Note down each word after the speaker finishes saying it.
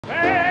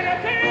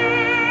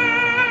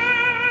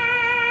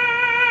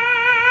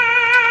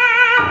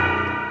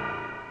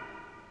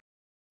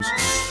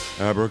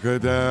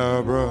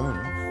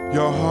Abracadabra,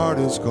 your heart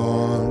is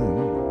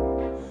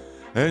gone,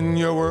 and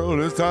your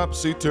world is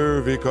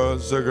topsy-turvy,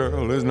 'cause the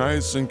girl is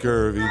nice and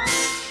curvy.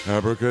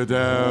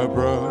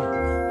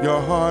 Abracadabra,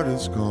 your heart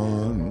is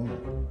gone.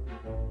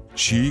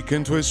 She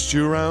can twist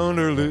you round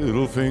her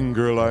little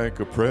finger like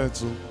a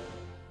pretzel.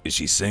 Is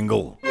she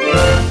single?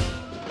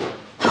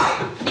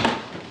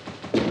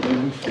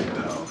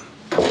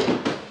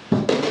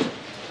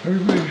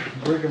 Everybody's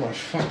breaking my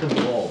fucking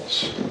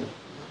balls.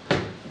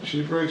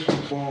 She breaks my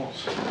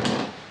balls.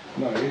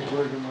 No, he's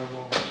breaking my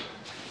balls.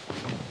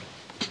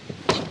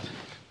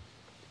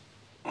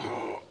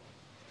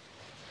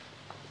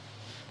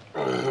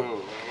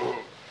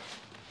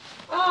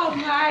 Oh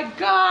my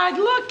God,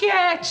 look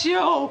at you.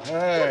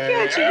 Hey,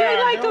 look at you.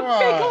 You're like a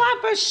big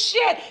lump of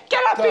shit.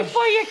 Get up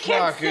before your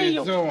kids see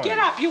you. Get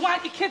up. You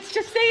want your kids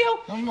to see you?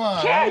 Come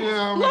on. Kids,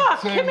 Yeah, look,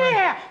 come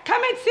here.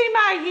 Come and see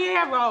my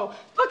hero.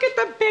 Look at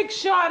the big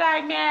shot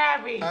I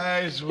married.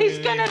 Hi, He's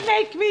sweetie. gonna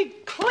make me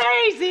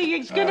crazy.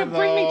 He's gonna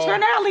bring me to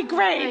an early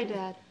grave. Hey,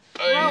 Dad.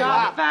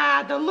 Your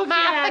father, look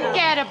at him.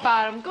 Forget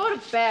about him. Go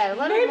to bed.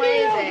 Let him Maybe lay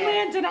he'll there.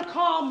 land in a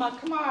coma.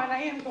 Come on,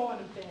 I am going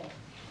to bed.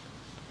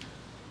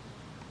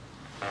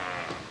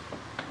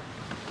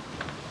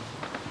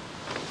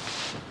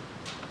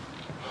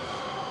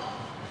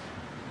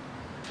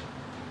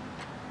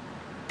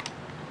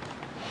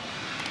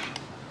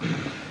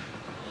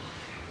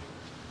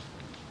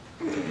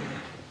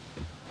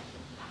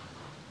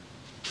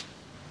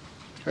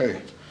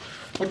 Hey,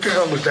 what the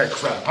hell was that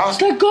crap, huh? It's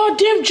that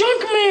goddamn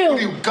junk mail.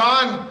 What are you,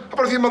 gone? How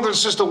about if your mother and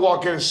sister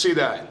walk in and see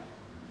that?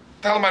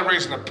 The hell am I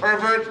raising, a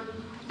pervert?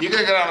 You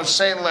gotta get out of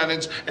St.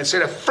 Leonard's and say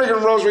the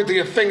friggin' rosary till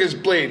your fingers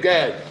bleed. Go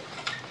ahead.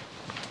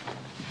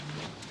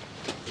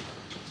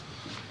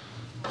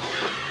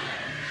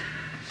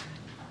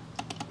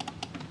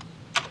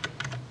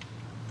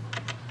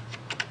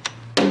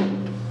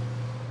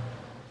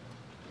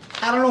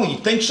 I don't know, you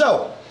think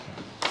so?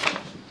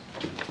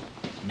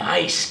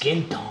 Nice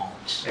skin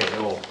tones. Hey,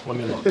 let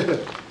me look.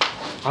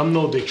 I'm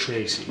no Dick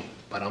Tracy,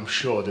 but I'm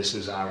sure this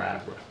is our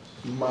Abra.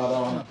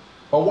 Madonna.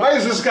 Well, why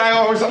is this guy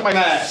always up my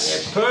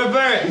ass?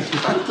 Pervert!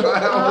 What the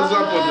hell is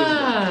up with this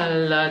guy?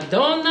 La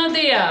Donna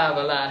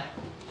Diavola.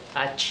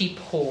 A cheap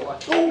whore.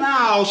 Oh,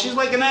 no, she's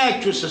like an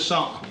actress or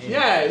something.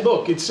 Yeah,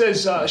 look, it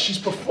says she's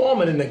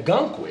performing in the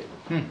Gunkwit.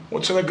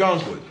 What's in the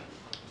Gunkwit?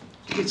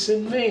 It's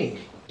in Maine.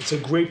 It's a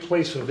great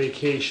place for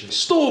vacation.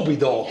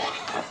 Stupido.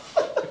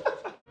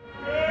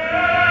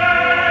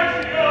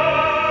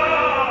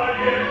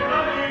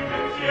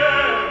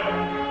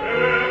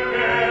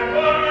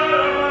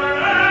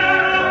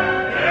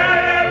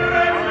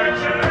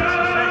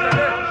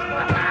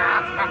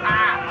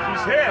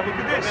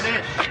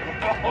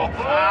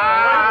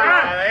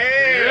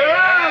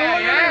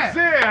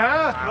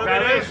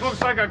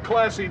 Looks like a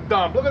classy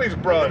dump. Look at these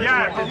brothers.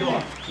 Yeah,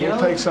 We'll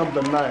take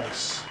something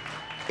nice.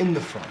 In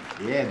the front.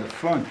 Yeah, the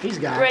front. he's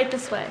got it. Right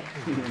this way.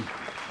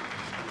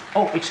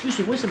 Oh, excuse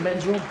me, where's the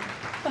men's room?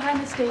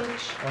 Behind the stage.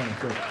 Oh,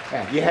 good.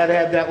 Yeah, you had to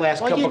have that last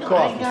cup of I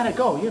coffee. gotta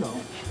go, you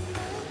know.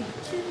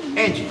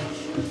 Angie,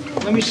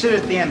 let me sit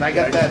at the end. I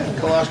got that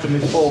colostomy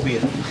phobia.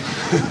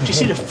 Did you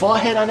see the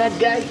forehead on that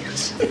guy?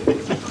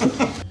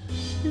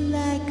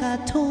 Like I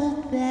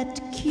told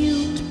that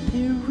cute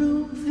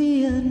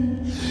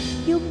Peruvian,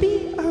 you'll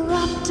be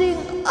erupting,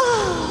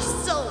 oh,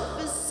 so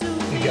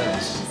Vesuvius. You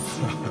guys.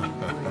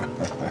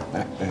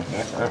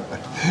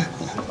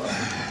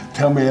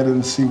 Tell me I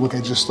didn't see what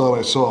I just thought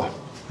I saw.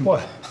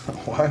 What?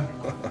 What?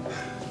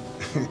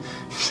 You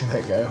see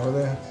that guy over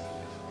there?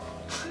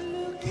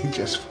 He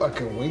just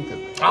fucking winked at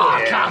me.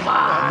 Oh, come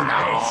on.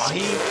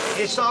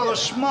 It's all the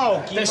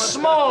smoke. The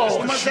smoke.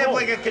 He must have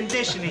like a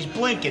condition. He's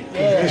blinking.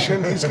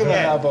 Condition? He's gonna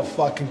have a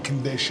fucking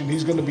condition.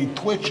 He's gonna be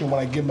twitching when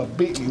I give him a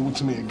beat and he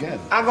looks at me again.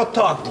 I'll go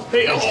talk to him.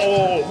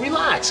 Hey,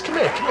 relax. Come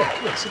here,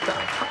 sit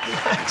down.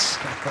 Relax.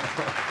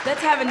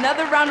 Let's have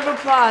another round of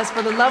applause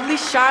for the lovely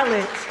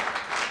Charlotte.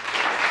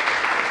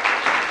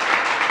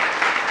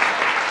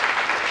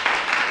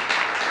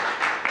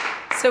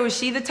 So is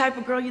she the type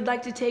of girl you'd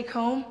like to take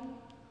home?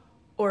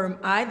 Or am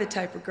I the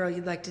type of girl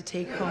you'd like to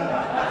take home?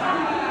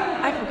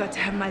 I forgot to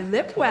have my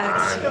lip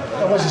waxed.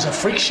 Was this a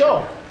freak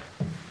show?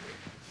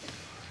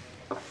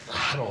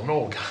 I don't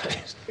know,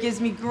 guys. It gives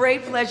me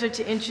great pleasure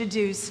to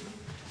introduce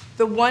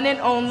the one and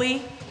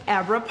only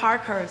Abra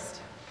Parkhurst.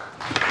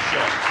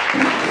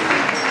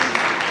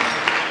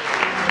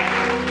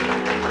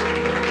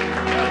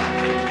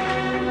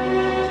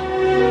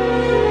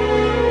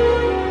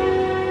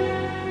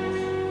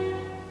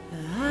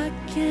 I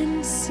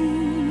can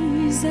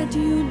see that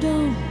you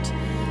don't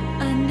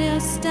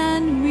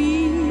understand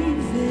me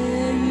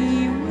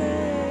very well.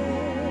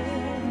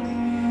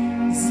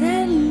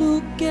 The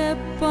look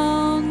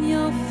upon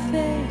your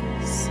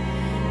face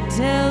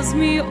tells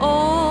me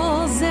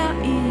all there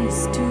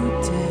is to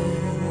tell.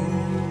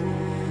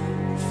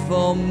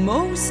 For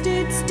most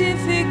it's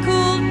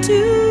difficult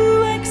to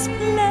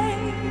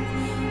explain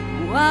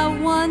why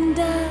one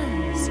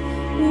does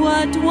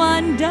what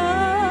one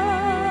does.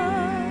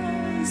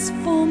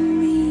 For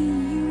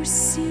me, you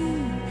see,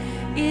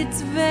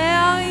 it's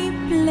very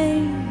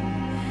plain.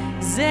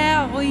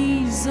 The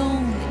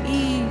reason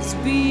is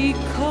because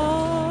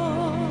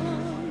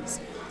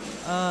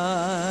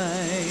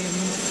I'm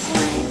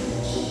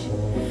French.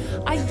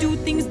 I do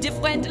things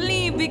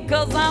differently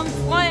because I'm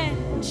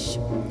French.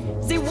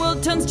 The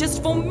world turns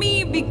just for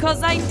me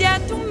because I dare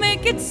to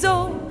make it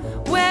so.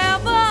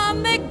 Wherever I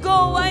may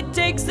go, I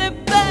take the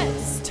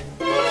best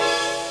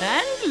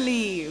and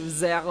leave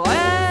the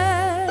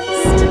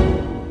rest.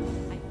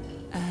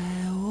 I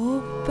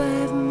hope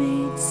I've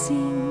made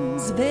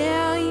things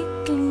very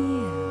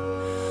clear.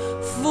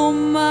 For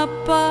my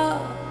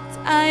part,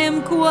 I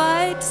am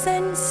quite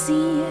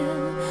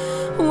sincere.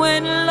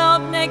 When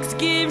love next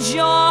gives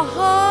your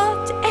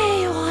heart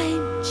a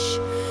wrench,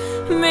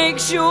 make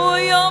sure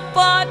your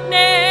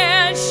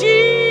partner,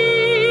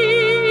 she's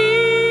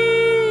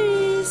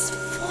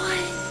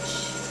French.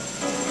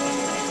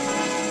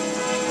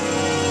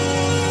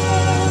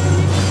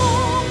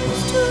 Comes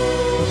to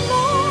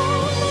mind,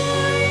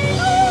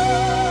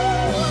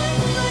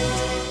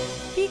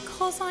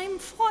 because I'm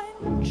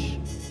French.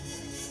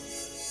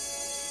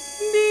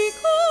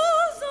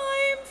 Because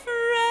I'm French.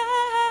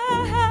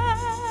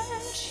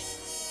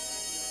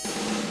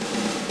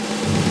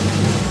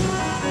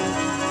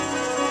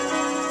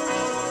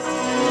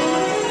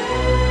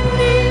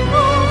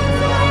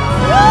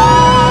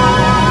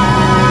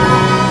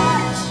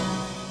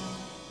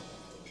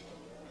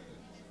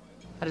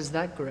 How does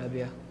that grab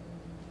you?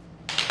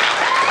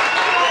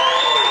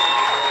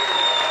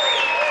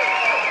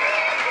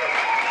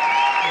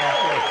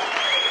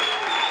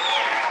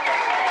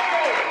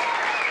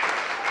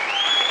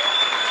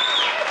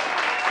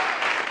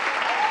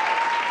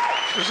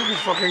 This is a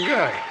fucking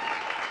guy.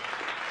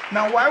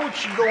 Now, why would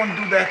she go and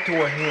do that to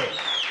her hair?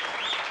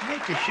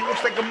 Naked, she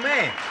looks like a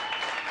man.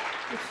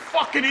 You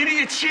fucking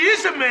idiot, she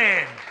is a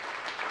man!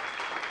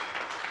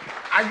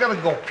 I gotta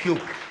go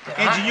puke.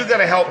 Angie, you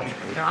gotta help me.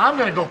 Now I'm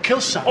gonna go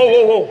kill someone.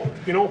 Oh.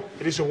 You know,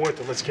 it isn't worth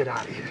it. Let's get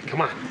out of here.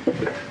 Come on.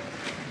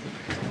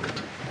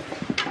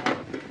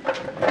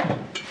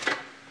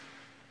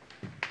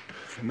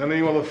 None of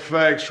you other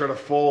fags try to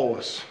follow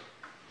us.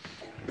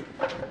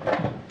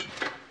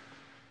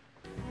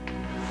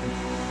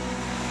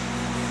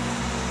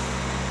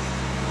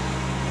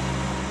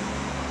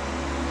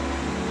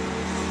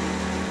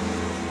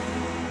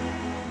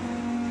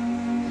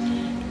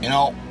 You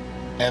know,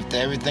 after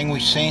everything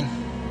we've seen,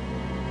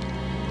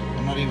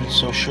 I'm not even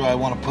so sure I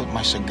want to put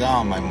my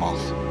cigar in my mouth.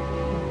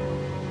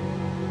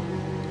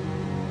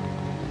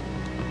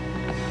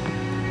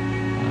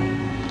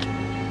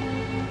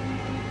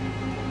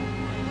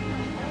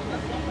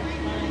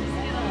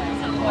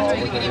 Oh,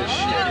 look at this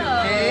shit.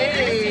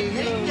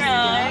 Hey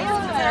guys.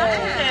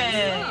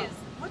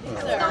 What's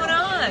going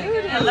on?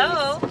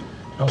 Hello.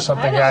 You know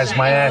something, guys?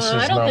 My ass is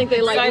I don't think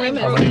they like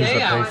women. I'm gonna use the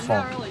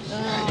payphone.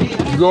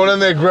 You going in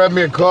there, grab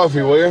me a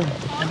coffee, will you?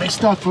 And they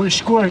start for a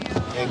squirt.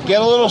 And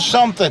get a little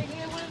something.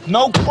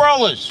 No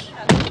crawlers.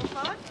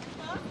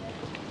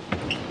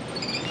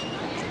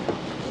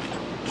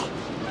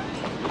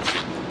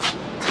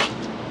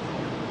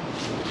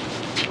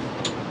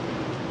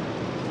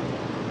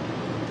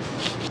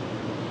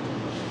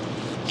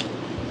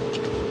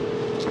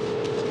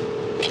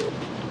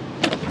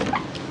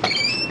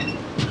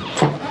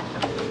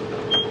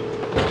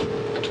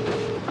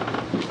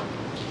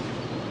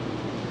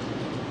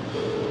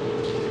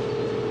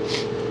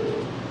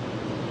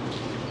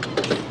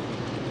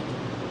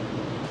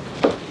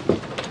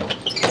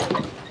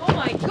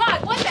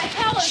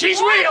 She's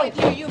real!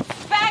 With you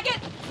faggot!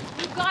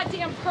 You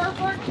goddamn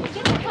pervert!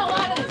 Get the hell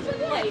out of this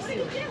place!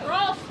 We're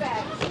all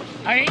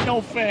fags! I ain't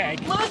no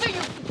fag. Loser,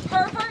 you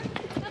pervert!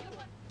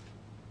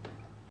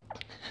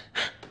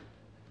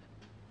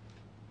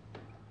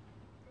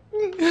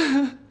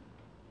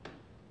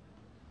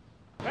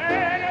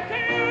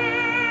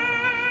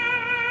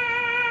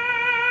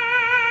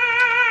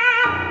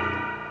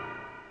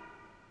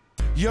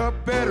 You're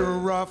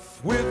better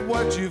off with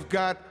what you've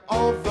got,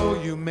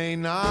 although you may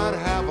not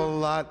have a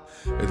lot.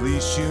 At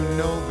least you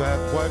know that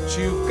what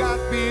you've got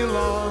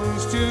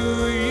belongs to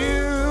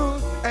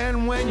you.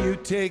 And when you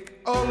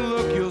take a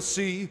look, you'll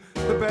see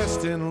the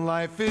best in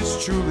life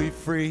is truly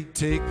free.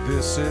 Take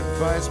this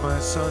advice, my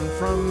son,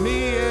 from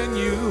me, and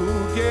you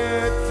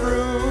get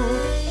through.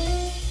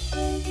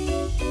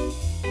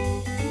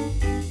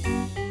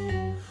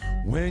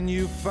 When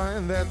you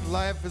find that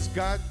life has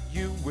got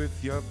you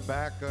with your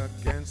back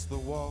against the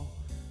wall,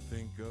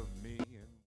 think of me.